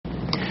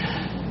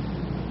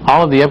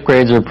all of the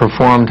upgrades are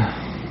performed,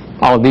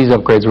 all of these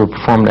upgrades were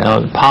performed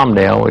at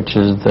Palmdale, which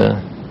is the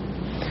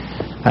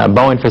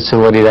Boeing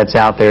facility that's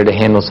out there to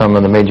handle some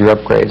of the major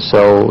upgrades.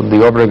 So the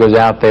orbiter goes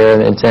out there,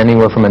 and it's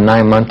anywhere from a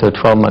 9-month to a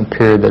 12-month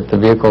period that the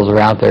vehicles are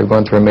out there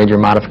going through a major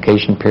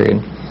modification period.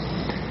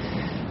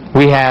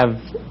 We have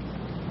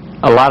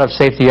a lot of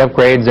safety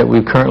upgrades that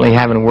we currently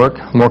have in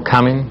work, more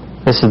coming.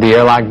 This is the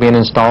airlock being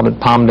installed at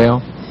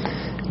Palmdale.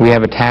 We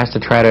have a task to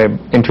try to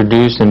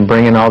introduce and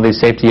bring in all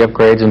these safety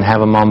upgrades and have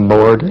them on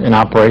board and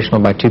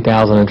operational by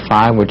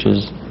 2005, which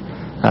is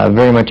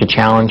very much a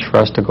challenge for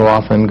us to go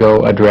off and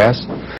go address.